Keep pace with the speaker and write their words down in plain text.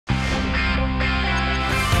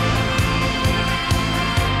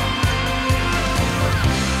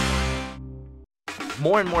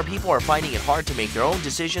More and more people are finding it hard to make their own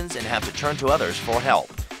decisions and have to turn to others for help.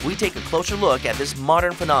 We take a closer look at this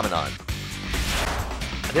modern phenomenon.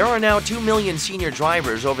 There are now 2 million senior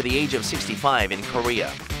drivers over the age of 65 in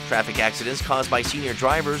Korea. Traffic accidents caused by senior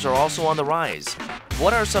drivers are also on the rise.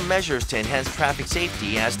 What are some measures to enhance traffic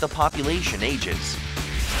safety as the population ages?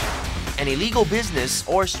 An illegal business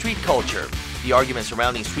or street culture? The argument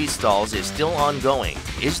surrounding street stalls is still ongoing.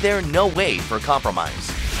 Is there no way for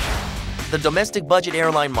compromise? The domestic budget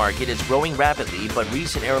airline market is growing rapidly, but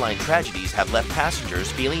recent airline tragedies have left passengers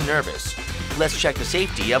feeling nervous. Let's check the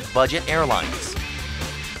safety of budget airlines.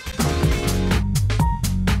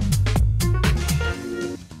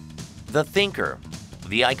 The Thinker,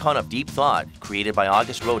 the icon of deep thought created by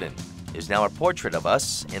August Rodin, is now a portrait of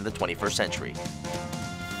us in the 21st century.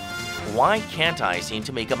 Why can't I seem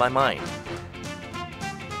to make up my mind?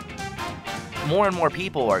 More and more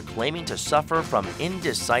people are claiming to suffer from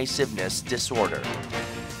indecisiveness disorder.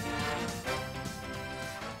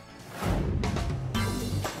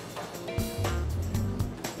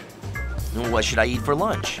 What should I eat for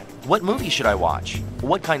lunch? What movie should I watch?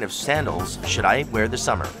 What kind of sandals should I wear this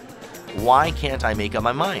summer? Why can't I make up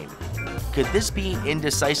my mind? Could this be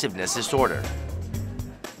indecisiveness disorder?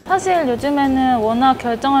 사실 요즘에는 워낙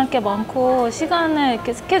결정할 게 많고 시간을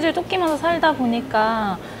이렇게 스케줄 쫓기면서 살다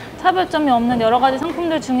보니까 차별점이 없는 여러 가지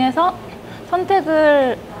상품들 중에서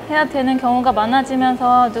선택을 해야 되는 경우가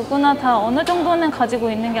많아지면서 누구나 다 어느 정도는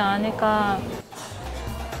가지고 있는 게 아닐까.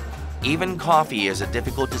 Even coffee is a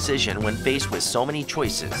difficult decision when faced with so many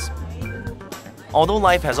choices. Although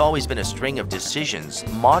life has always been a string of decisions,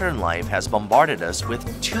 modern life has bombarded us with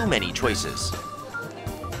too many choices.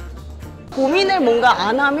 고민을 뭔가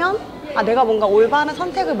안 하면 내가 뭔가 올바른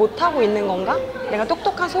선택을 못 하고 있는 건가? 내가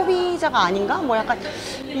똑똑한 소비자가 아닌가? 뭐 약간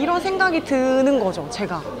이런 생각이 드는 거죠,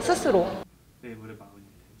 제가 스스로.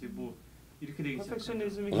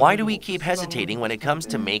 Why do we keep hesitating when it comes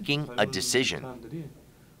to making a decision?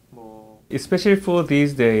 Especially for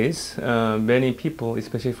these days, many people,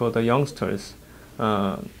 especially for the youngsters,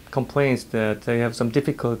 complains that they have some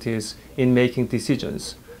difficulties in making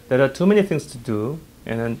decisions. There are too many things to do,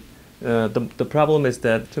 and the problem is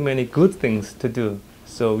that too many good things to do.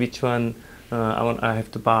 So which one I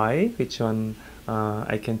have to buy, which one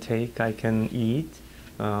I can take, I can eat,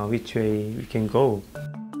 which way we can go.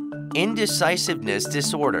 Indecisiveness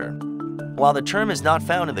disorder. While the term is not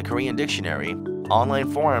found in the Korean dictionary, online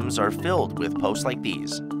forums are filled with posts like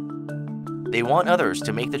these. They want others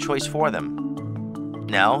to make the choice for them.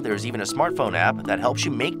 Now, there's even a smartphone app that helps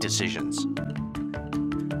you make decisions.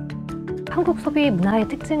 한국 소비 문화의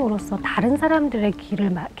특징으로서 다른 사람들의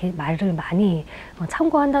말을 많이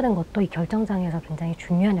참고한다는 것도 이 결정장애에서 굉장히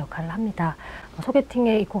중요한 역할을 합니다.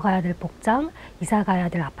 소개팅에 입고 가야 될 복장, 이사 가야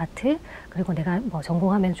될 아파트, 그리고 내가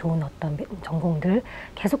전공하면 좋은 어떤 전공들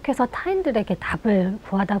계속해서 타인들에게 답을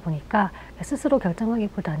구하다 보니까 스스로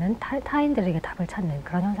결정하기보다는 타인들에게 답을 찾는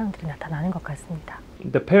그런 현상들이 나타나는 것 같습니다.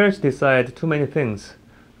 The parents decide too many things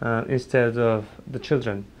instead of the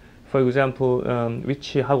children. For example,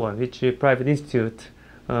 which 학원, which private institute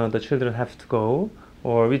the children have to go,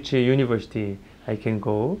 or which university I can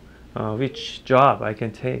go, which job I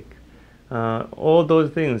can take. All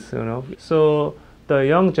those things, you know. So the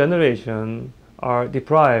young generation are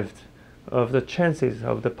deprived of the chances,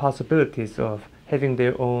 of the possibilities of having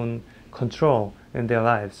their own control in their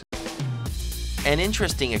lives. An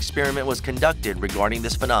interesting experiment was conducted regarding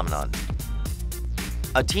this phenomenon.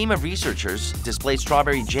 A team of researchers displayed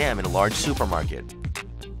strawberry jam in a large supermarket.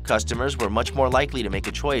 Customers were much more likely to make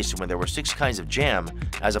a choice when there were 6 kinds of jam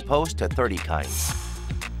as opposed to 30 kinds.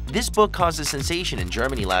 This book caused a sensation in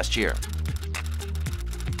Germany last year.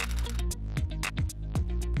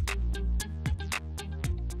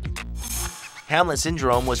 Hamlet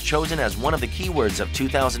syndrome was chosen as one of the keywords of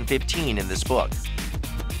 2015 in this book.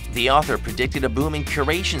 The author predicted a boom in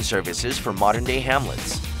curation services for modern-day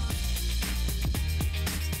Hamlets.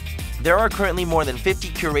 There are currently more than 50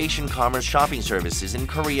 curation commerce shopping services in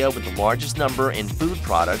Korea, with the largest number in food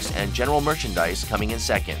products and general merchandise coming in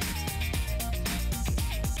second.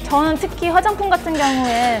 저는 특히 화장품 같은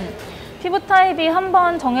경우엔 피부 타입이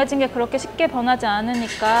한번 정해진 게 그렇게 쉽게 변하지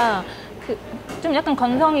않으니까 좀 약간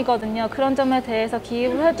건성이거든요. 그런 점에 대해서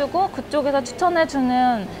기입을 해두고 그쪽에서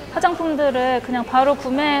추천해주는 화장품들을 그냥 바로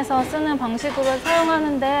구매해서 쓰는 방식으로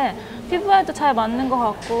사용하는데 피부에도 잘 맞는 것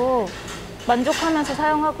같고 만족하면서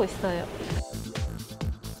사용하고 있어요.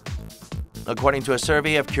 According to a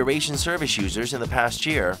survey of curation service users in the past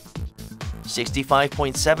year,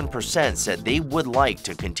 65.7% said they would like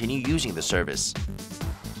to continue using the service.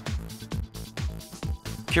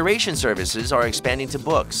 Curation services are expanding to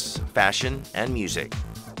books, fashion, and music.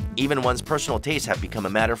 Even one's personal tastes have become a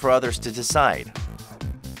matter for others to decide.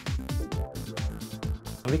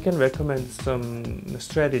 We can recommend some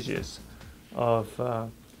strategies of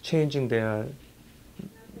changing their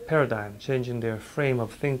paradigm, changing their frame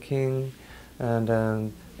of thinking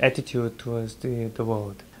and attitude towards the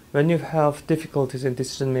world. When you have difficulties in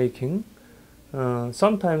decision making,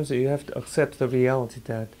 sometimes you have to accept the reality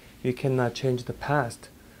that you cannot change the past.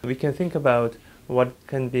 We can think about what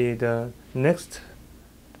can be the next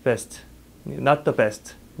best, not the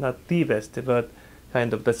best, not the best, but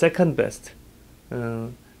kind of the second best.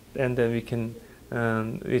 And then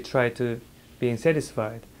we try to being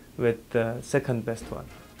satisfied with the second best one.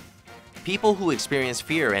 People who experience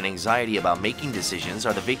fear and anxiety about making decisions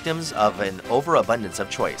are the victims of an overabundance of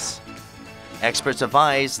choice. Experts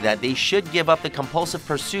advise that they should give up the compulsive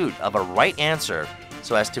pursuit of a right answer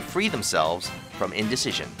so as to free themselves from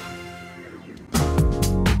indecision.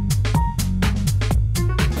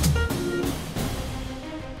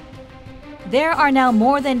 There are now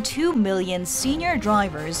more than 2 million senior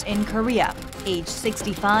drivers in Korea, aged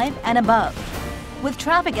 65 and above. With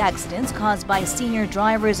traffic accidents caused by senior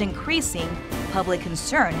drivers increasing, public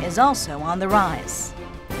concern is also on the rise.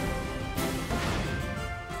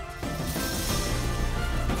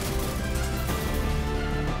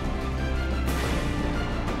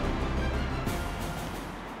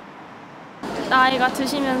 나이가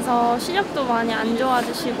드시면서 시력도 많이 안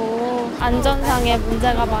좋아지시고 안전상의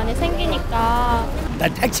문제가 많이 생기니까 나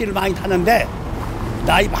택시를 많이 타는데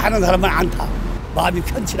나이 많은 사람은 안 타. 마음이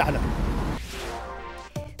편치 않아.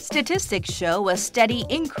 Statistics show a steady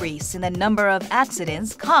increase in the number of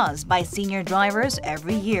accidents caused by senior drivers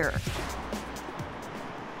every year.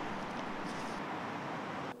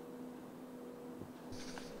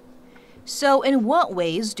 So, in what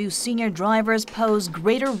ways do senior drivers pose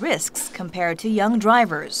greater risks compared to young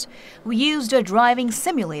drivers? We used a driving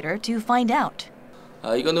simulator to find out.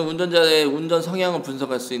 이거는 운전자의 운전 성향을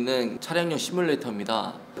분석할 수 있는 차량용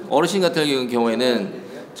시뮬레이터입니다. 어르신 같은 경우에는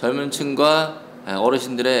젊은 층과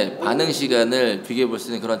어르신들의 반응 시간을 비교해 볼 수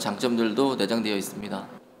있는 그런 장점들도 내장되어 있습니다.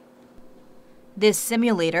 This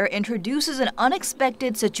simulator introduces an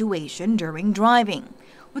unexpected situation during driving.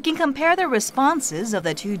 We can compare the responses of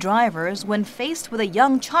the two drivers when faced with a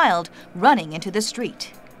young child running into the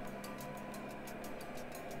street.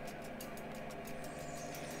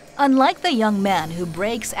 Unlike the young man who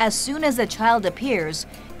brakes as soon as the child appears,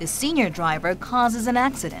 the senior driver causes an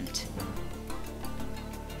accident.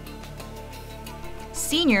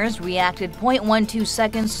 Seniors reacted 0.12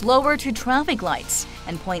 seconds slower to traffic lights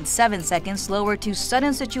and 0.7 seconds slower to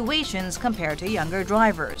sudden situations compared to younger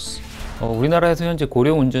drivers. 우리나라에서 현재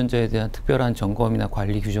고령 운전자에 대한 특별한 점검이나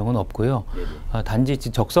관리 규정은 없고요. 단지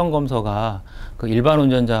적성 검사가 그 일반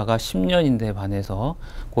운전자가 10년인데 반해서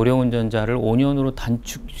고령 운전자를 5년으로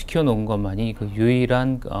단축시켜 놓은 것만이 그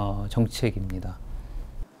유일한 정책입니다.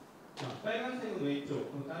 빨간색은 왜 있죠?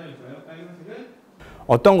 따라해볼까요? 빨간색은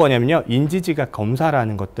어떤 거냐면요, 인지지각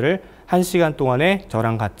검사라는 것들을 1시간 동안에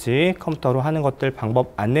저랑 같이 컴퓨터로 하는 것들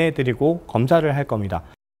방법 안내해드리고 검사를 할 겁니다.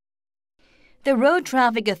 The Road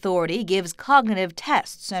Traffic Authority gives cognitive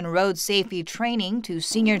tests and road safety training to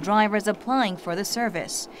senior drivers applying for the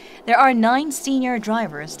service. There are 9 senior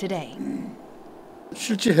drivers today.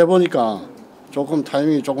 실제 해보니까 조금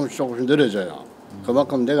타이밍이 조금씩 느려져요.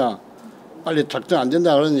 그만큼 내가 빨리 작동 안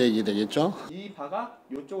된다 그런 얘기 되겠죠? 이 바가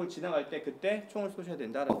이쪽을 지나갈 때 그때 총을 쏘셔야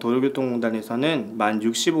된다. 도로교통공단에서는 만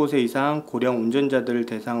 65세 이상 고령 운전자들을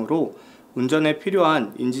대상으로 운전에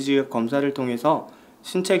필요한 인지지각 검사를 통해서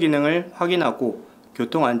신체 기능을 확인하고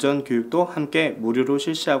교통안전 교육도 함께 무료로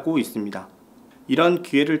실시하고 있습니다. 이런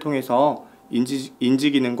기회를 통해서 인지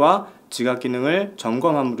기능과 지각 기능을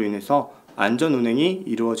점검함으로 인해서 안전 운행이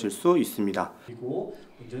이루어질 수 있습니다.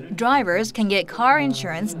 Drivers can get car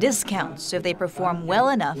insurance discounts if they perform well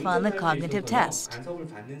enough on the cognitive test.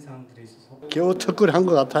 겨우 특허를 한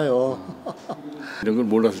것 같아요. 이런 걸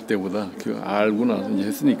몰랐을 때보다 알고 나서 이제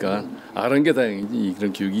했으니까 알은 게 다행이지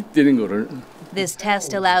그런 교육이 있다는 거를. This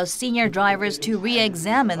test allows senior drivers to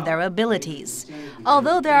re-examine their abilities.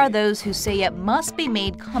 Although there are those who say it must be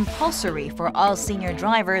made compulsory for all senior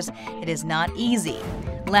drivers, it is not easy.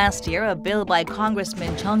 Last year, a bill by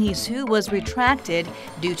Congressman Chung Hee-soo was retracted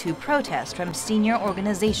due to protest from senior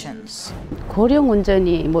organizations. 고령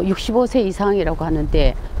운전이 65세 이상이라고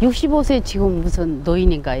하는데 65세 지금 무슨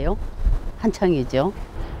노인인가요? 한창이죠.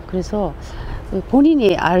 그래서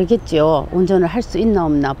본인이 알겠죠. 운전을 할 수 있나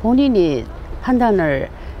없나. 본인이 판단을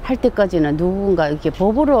할 때까지는 누군가 이렇게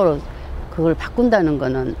법으로 그걸 바꾼다는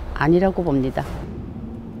것은 아니라고 봅니다.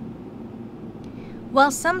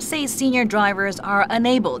 While some say senior drivers are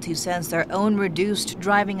unable to sense their own reduced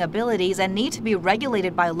driving abilities and need to be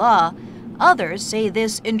regulated by law, others say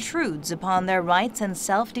this intrudes upon their rights and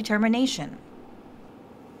self-determination.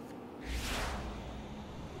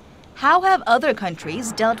 How have other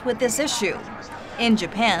countries dealt with this issue? In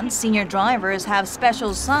Japan, senior drivers have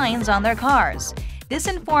special signs on their cars. This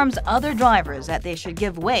informs other drivers that they should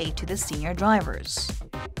give way to the senior drivers.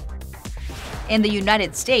 In the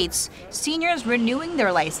United States, seniors renewing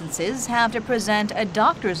their licenses have to present a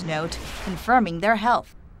doctor's note confirming their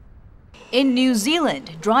health. In New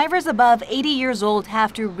Zealand, drivers above 80 years old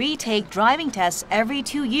have to retake driving tests every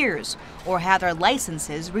 2 years or have their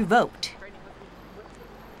licenses revoked.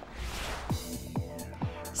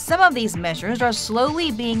 Some of these measures are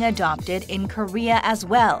slowly being adopted in Korea as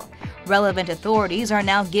well. Relevant authorities are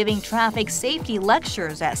now giving traffic safety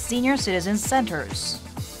lectures at senior citizen centers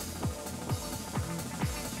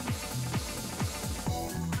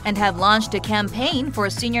and have launched a campaign for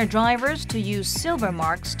senior drivers to use silver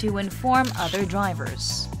marks to inform other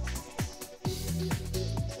drivers.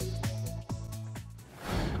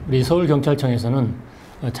 우리 서울경찰청에서는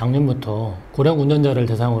작년부터 고령 운전자를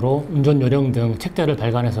대상으로 운전 요령 등 책자를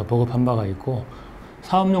발간해서 보급한 바가 있고,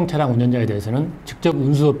 사업용 차량 운전자에 대해서는 직접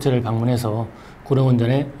운수업체를 방문해서 고령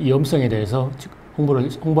운전의 위험성에 대해서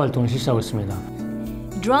홍보 활동을 실시하고 있습니다.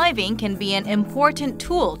 Driving can be an important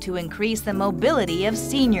tool to increase the mobility of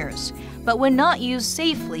seniors, but when not used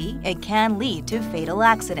safely, it can lead to fatal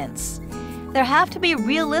accidents. There have to be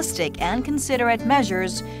realistic and considerate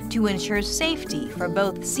measures to ensure safety for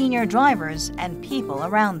both senior drivers and people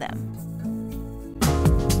around them.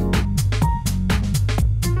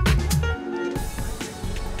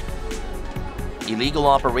 Illegal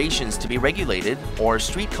operations to be regulated or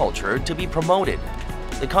street culture to be promoted.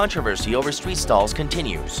 The controversy over street stalls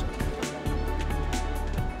continues.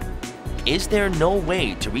 Is there no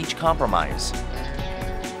way to reach compromise?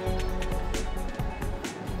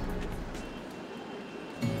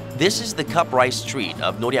 This is the Cup Rice Street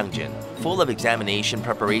of Noryangjin, full of examination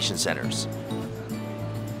preparation centers.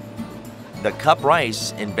 The Cup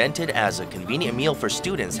Rice, invented as a convenient meal for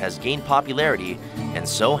students, has gained popularity, and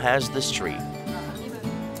so has the street.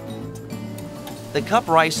 The Cup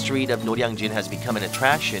Rice Street of Noryangjin has become an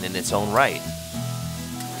attraction in its own right.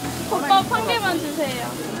 국밥 한 개만 주세요.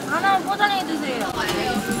 하나 포장해 주세요.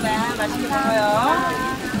 네, 맛있게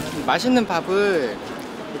먹어요. 맛있는 밥을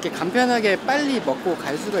이렇게 간편하게 빨리 먹고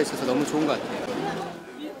갈 수가 있어서 너무 좋은 것 같아요.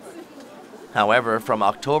 However, from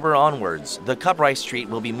October onwards, the Cup Rice Street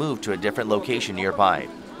will be moved to a different location nearby.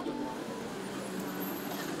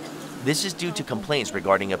 This is due to complaints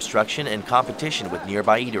regarding obstruction and competition with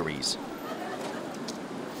nearby eateries.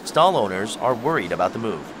 Stall owners are worried about the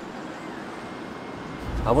move.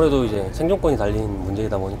 아무래도 이제 생존권이 달린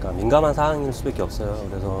문제이다 보니까 민감한 사항일 수밖에 없어요.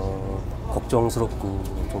 그래서 걱정스럽고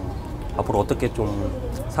좀 앞으로 어떻게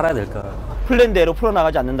좀 살아야 될까. 플랜대로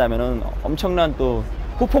풀어나가지 않는다면은 엄청난 또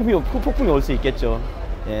후폭풍이 올 수 있겠죠.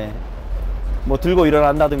 예, 뭐 들고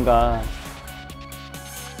일어난다든가.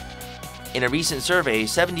 In a recent survey,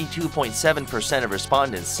 72.7% of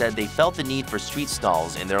respondents said they felt the need for street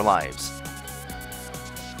stalls in their lives.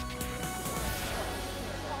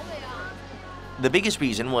 The biggest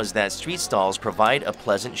reason was that street stalls provide a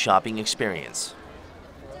pleasant shopping experience.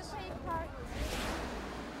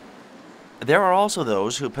 There are also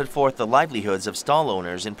those who put forth the livelihoods of stall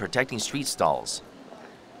owners in protecting street stalls.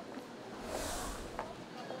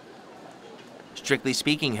 Strictly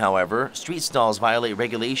speaking, however, street stalls violate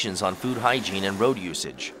regulations on food hygiene and road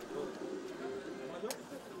usage.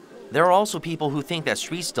 There are also people who think that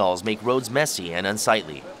street stalls make roads messy and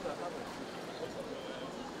unsightly.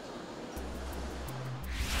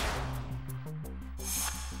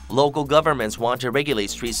 Local governments want to regulate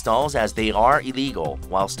street stalls as they are illegal,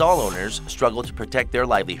 while stall owners struggle to protect their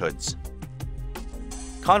livelihoods.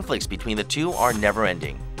 Conflicts between the two are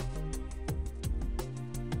never-ending.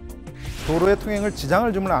 도로의 통행을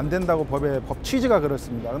지장을 주면 안 된다고 법 취지가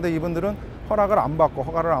그렇습니다. 그런데 이분들은 허가를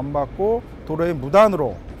안 받고 도로에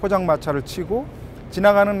무단으로 포장마차를 치고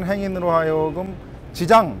지나가는 행인으로 하여금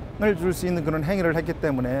지장을 줄 수 있는 그런 행위를 했기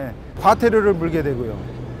때문에 과태료를 물게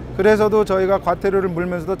되고요. 그래서도 저희가 과태료를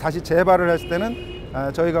물면서도 다시 재발을 했을 때는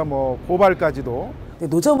저희가 뭐 고발까지도.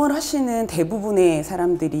 노점을 하시는 대부분의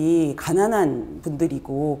사람들이 가난한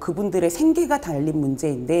분들이고 그분들의 생계가 달린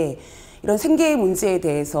문제인데, 이런 생계의 문제에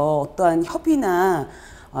대해서 어떠한 협의나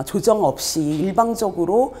조정 없이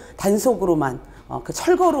일방적으로 단속으로만 그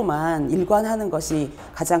철거로만 일관하는 것이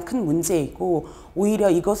가장 큰 문제이고, 오히려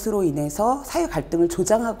이것으로 인해서 사회 갈등을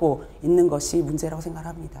조장하고 있는 것이 문제라고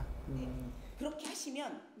생각합니다. 그렇게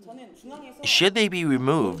하시면 Should they be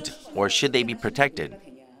removed or should they be protected?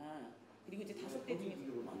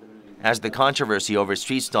 As the controversy over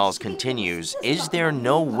street stalls continues, is there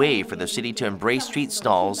no way for the city to embrace street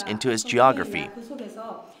stalls into its geography?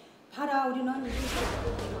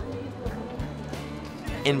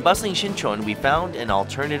 In bustling Sinchon, we found an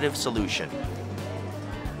alternative solution.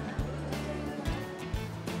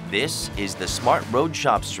 This is the smart road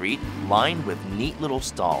shop street lined with neat little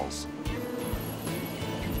stalls.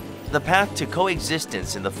 The path to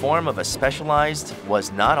coexistence in the form of a specialized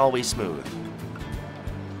was not always smooth.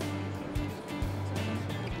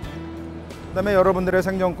 그다음에 여러분들의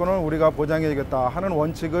생존권을 우리가 보장해주겠다 하는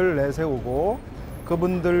원칙을 내세우고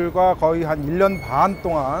그분들과 거의 한 1년 반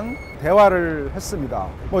동안 대화를 했습니다.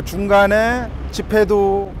 뭐 중간에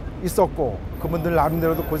집회도 있었고 그분들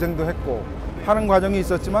나름대로도 고생도 했고 하는 과정이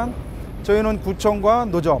있었지만 저희는 구청과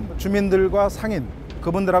노점, 주민들과 상인,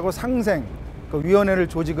 그분들하고 상생 그 위원회를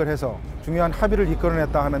조직을 해서 중요한 합의를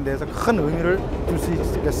이끌어냈다 하는 데에서 큰 의미를 둘 수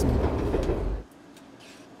있겠습니다.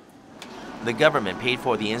 The government paid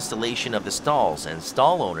for the installation of the stalls and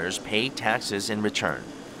stall owners paid taxes in return.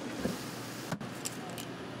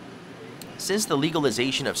 Since the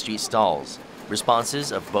legalization of street stalls,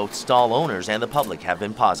 responses of both stall owners and the public have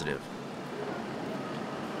been positive.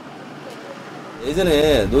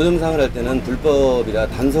 예전에 노점상을 할 때는 불법이라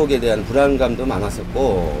단속에 대한 불안감도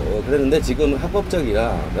많았었고 그랬는데 지금은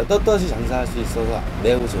합법적이라 떳떳이 장사할 수 있어서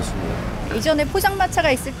매우 좋습니다. 이전에 포장마차가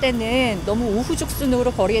있을 때는 너무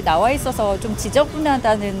우후죽순으로 거리에 나와 있어서 좀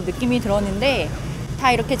지저분하다는 느낌이 들었는데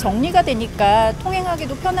다 이렇게 정리가 되니까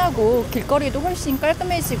통행하기도 편하고 길거리도 훨씬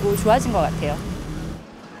깔끔해지고 좋아진 것 같아요.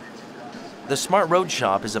 The smart road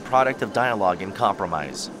shop is a product of dialogue and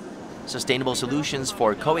compromise. Sustainable solutions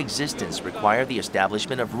for coexistence require the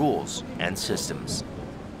establishment of rules and systems.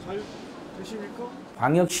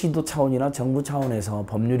 광역시도 차원이나 정부 차원에서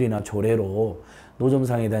법률이나 조례로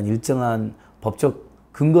노점상에 대한 일정한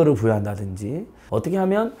법적 근거를 부여한다든지 어떻게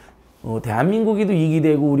하면 대한민국에도 이익이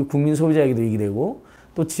되고 우리 국민 소비자에게도 이익이 되고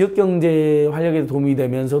또 지역경제 활력에도 도움이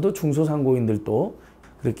되면서도 중소상공인들도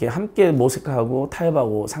그렇게 함께 모색하고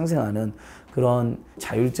타협하고 상생하는 그런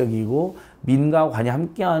자율적이고 민과 관이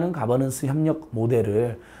함께하는 가버넌스 협력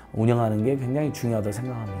모델을 운영하는 게 굉장히 중요하다고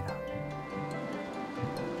생각합니다.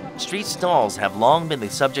 Street stalls have long been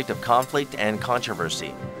the subject of conflict and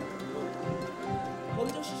controversy.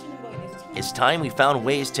 It's time we found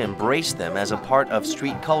ways to embrace them as a part of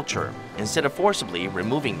street culture instead of forcibly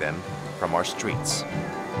removing them from our streets.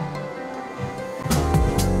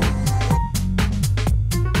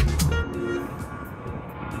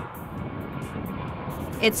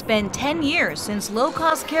 It's been 10 years since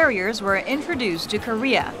low-cost carriers were introduced to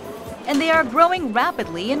Korea, and they are growing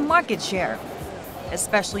rapidly in market share,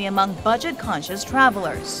 especially among budget-conscious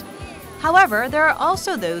travelers. However, there are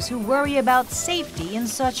also those who worry about safety in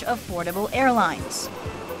such affordable airlines.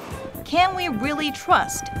 Can we really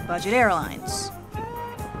trust budget airlines?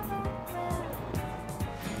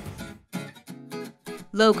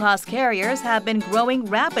 Low-cost carriers have been growing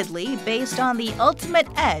rapidly based on the ultimate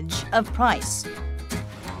edge of price.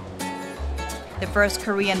 The first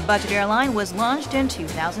Korean budget airline was launched in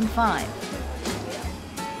 2005.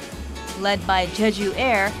 Led by Jeju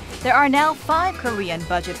Air, there are now 5 Korean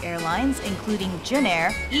budget airlines, including Jin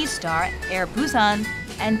Air, E-Star, Air Busan,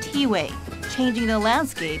 and T-Way, changing the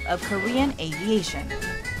landscape of Korean aviation.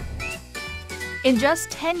 In just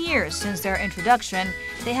 10 years since their introduction,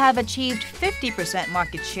 they have achieved 50%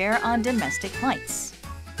 market share on domestic flights.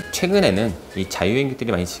 최근에는 이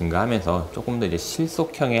자유행객들이 많이 증가하면서 조금 더 이제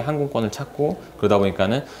실속형의 항공권을 찾고 그러다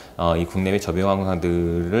보니까는 이 국내외 저비용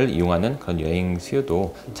항공사들을 이용하는 그런 여행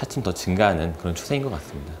수요도 차츰 더 증가하는 그런 추세인 것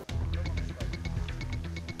같습니다.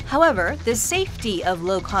 However, the safety of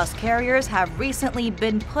low-cost carriers have recently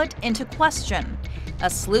been put into question. A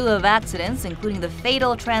slew of accidents, including the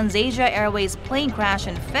fatal TransAsia Airways plane crash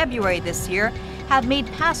in February this year, have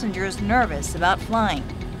made passengers nervous about flying.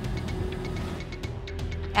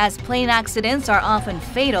 As plane accidents are often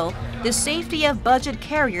fatal, the safety of budget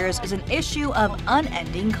carriers is an issue of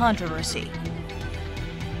unending controversy.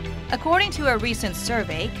 According to a recent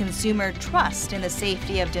survey, consumer trust in the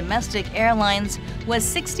safety of domestic airlines was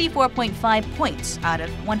 64.5 points out of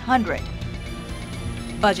 100.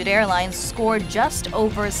 Budget airlines scored just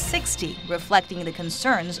over 60, reflecting the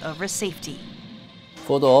concerns over safety.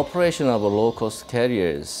 For the operation of low-cost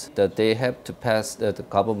carriers, that they have to pass the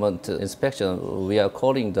government inspection, we are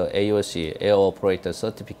calling the AOC, Air Operator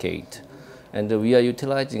Certificate. And we are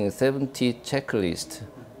utilizing 70 checklists,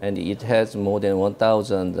 and it has more than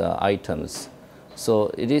 1,000 items.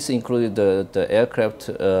 So it is included the aircraft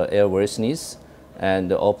airworthiness, and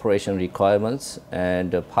the operation requirements,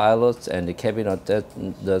 and the pilots and the cabin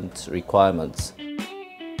attendant requirements.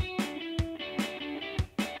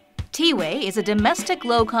 T-Way is a domestic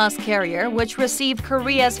low-cost carrier which received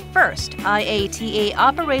Korea's first IATA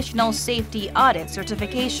Operational Safety Audit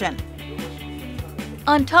certification.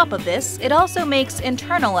 On top of this, it also makes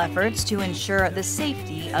internal efforts to ensure the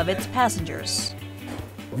safety of its passengers.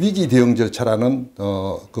 위기 대응 절차라는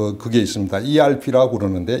그게 있습니다. ERP라고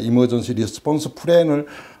그러는데 Emergency Response Plan을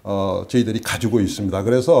저희들이 가지고 있습니다.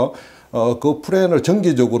 그래서 그 플랜을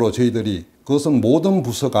정기적으로 저희들이 그것은 모든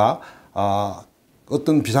부서가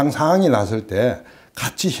어떤 비상 상황이 났을 때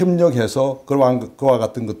같이 협력해서 그와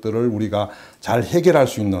같은 것들을 우리가 잘 해결할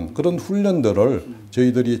수 있는 그런 훈련들을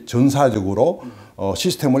저희들이 전사적으로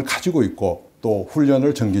시스템을 가지고 있고 또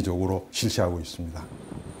훈련을 정기적으로 실시하고 있습니다.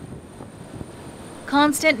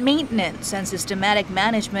 Constant maintenance and systematic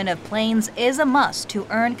management of planes is a must to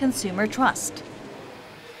earn consumer trust.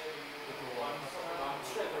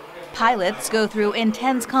 Pilots go through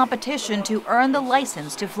intense competition to earn the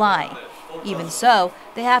license to fly. Even so,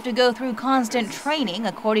 they have to go through constant training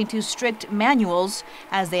according to strict manuals,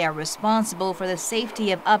 as they are responsible for the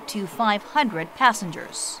safety of up to 500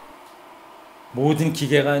 passengers. 모든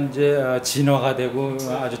기계가 이제 진화가 되고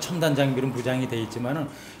아주 첨단 장비로 무장이 돼 있지만은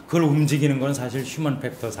그걸 움직이는 건 사실 휴먼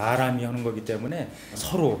팩터, 사람이 하는 거기 때문에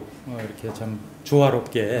서로 이렇게 참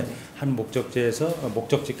조화롭게 한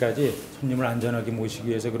목적지까지 손님을 안전하게 모시기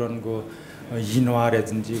위해서 그런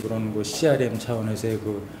인화라든지 그런 CRM 차원에서의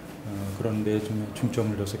그런 데 좀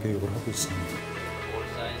중점을 둬서 교육을 하고 있습니다.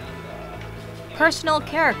 Personal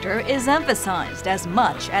character is emphasized as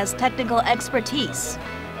much as technical expertise.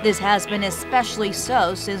 This has been especially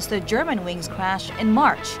so since the Germanwings crash in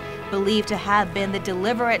March, believed to have been the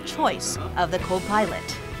deliberate choice of the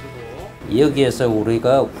co-pilot. 여기에서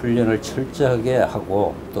우리가 훈련을 철저하게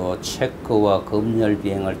하고 또 체크와 검열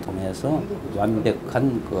비행을 통해서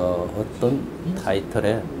완벽한 어떤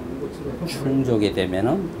타이틀에 충족이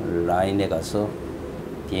되면은 라인에 가서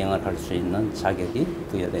비행을 할 수 있는 자격이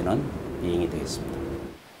부여되는 비행이 되겠습니다.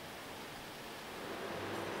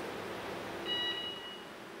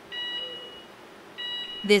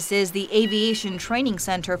 This is the Aviation Training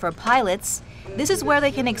Center for pilots. This is where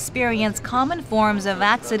they can experience common forms of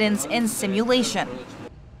accidents in simulation,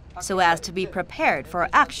 so as to be prepared for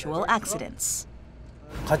actual accidents.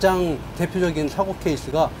 가장 대표적인 사고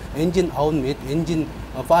케이스가 엔진 아웃 및 엔진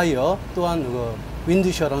파이어, 또한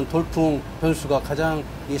윈드셔라는 돌풍 변수가 가장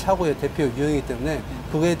이 사고의 대표 유형이기 때문에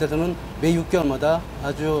그거에 대해서는 매 6개월마다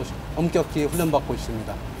아주 엄격히 훈련받고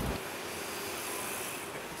있습니다.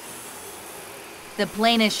 The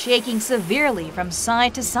plane is shaking severely from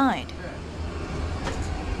side to side.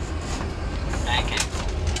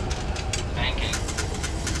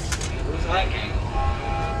 Banking.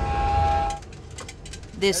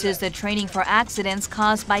 This is the training for accidents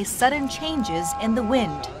caused by sudden changes in the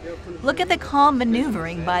wind. Look at the calm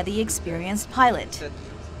maneuvering by the experienced pilot.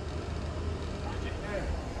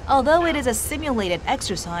 Although it is a simulated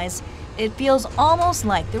exercise, it feels almost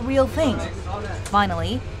like the real thing.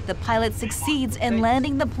 Finally, the pilot succeeds in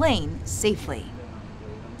landing the plane safely.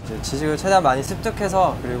 지식을 최대한 많이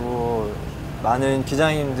습득해서 그리고 많은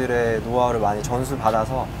기장님들의 노하우를 많이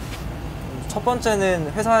전수받아서 첫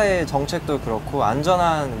번째는 회사의 정책도 그렇고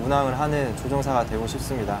안전한 운항을 하는 조종사가 되고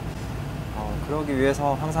싶습니다. 그러기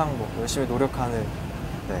위해서 항상 열심히 노력하는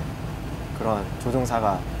그런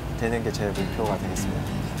조종사가 되는 게 제 목표가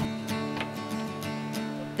되겠습니다.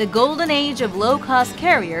 The golden age of low-cost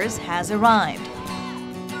carriers has arrived.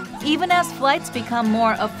 Even as flights become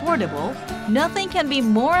more affordable, nothing can be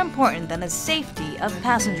more important than the safety of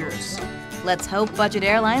passengers. Let's hope budget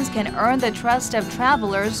airlines can earn the trust of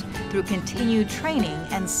travelers through continued training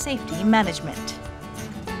and safety management.